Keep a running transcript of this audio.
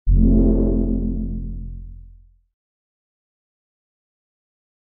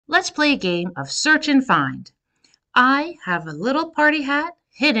let's play a game of search and find. I have a little party hat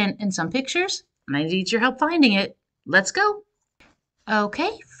hidden in some pictures, and I need your help finding it. Let's go.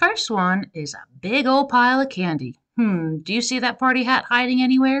 Okay, first one is a big old pile of candy. Do you see that party hat hiding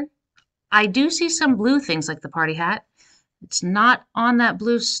anywhere? I do see some blue things like the party hat. It's not on that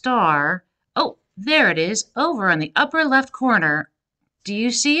blue star. Oh, there it is, over in the upper left corner. Do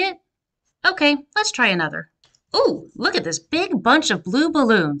you see it? Okay, let's try another. Ooh, look at this big bunch of blue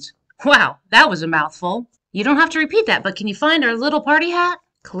balloons. Wow, that was a mouthful. You don't have to repeat that, but can you find our little party hat?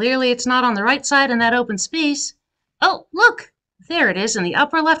 Clearly it's not on the right side in that open space. Oh, look, there it is in the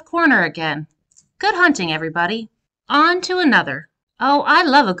upper left corner again. Good hunting, everybody. On to another. Oh, I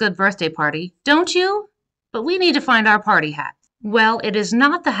love a good birthday party, don't you? But we need to find our party hat. Well, it is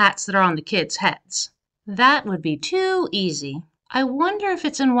not the hats that are on the kids' heads. That would be too easy. I wonder if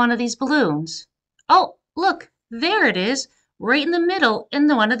it's in one of these balloons. Oh, look, there it is, right in the middle in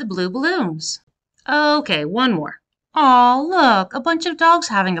one of the blue balloons. Okay, one more. Aw, look, a bunch of dogs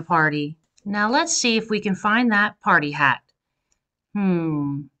having a party. Now let's see if we can find that party hat.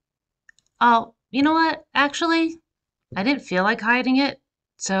 Oh, you know what? Actually, I didn't feel like hiding it,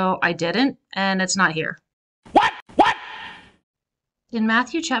 so I didn't, and it's not here. What? In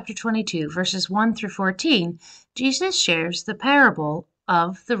Matthew chapter 22, verses 1 through 14, Jesus shares the parable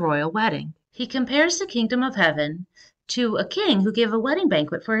of the royal wedding. He compares the kingdom of heaven to a king who gave a wedding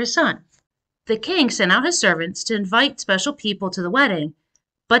banquet for his son. The king sent out his servants to invite special people to the wedding,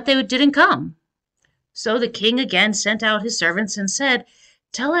 but they didn't come. So the king again sent out his servants and said,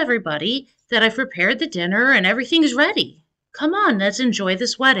 "Tell everybody that I've prepared the dinner and everything is ready. Come on, let's enjoy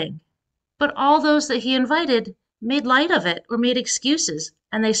this wedding." But all those that he invited made light of it or made excuses,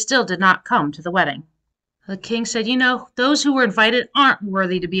 and they still did not come to the wedding. The king said, those who were invited aren't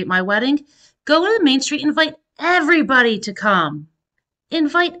worthy to be at my wedding. Go to the main street and invite everybody to come.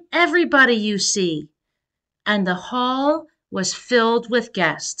 Invite everybody you see. And the hall was filled with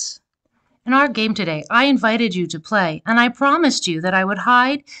guests. In our game today, I invited you to play, and I promised you that I would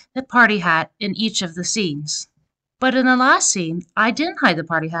hide the party hat in each of the scenes. But in the last scene, I didn't hide the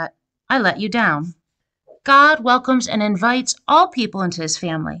party hat. I let you down. God welcomes and invites all people into his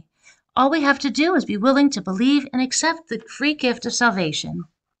family. All we have to do is be willing to believe and accept the free gift of salvation.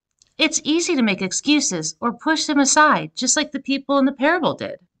 It's easy to make excuses or push them aside, just like the people in the parable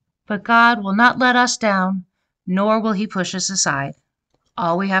did. But God will not let us down, nor will he push us aside.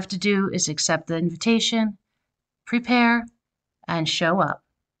 All we have to do is accept the invitation, prepare, and show up.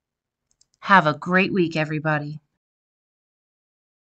 Have a great week, everybody.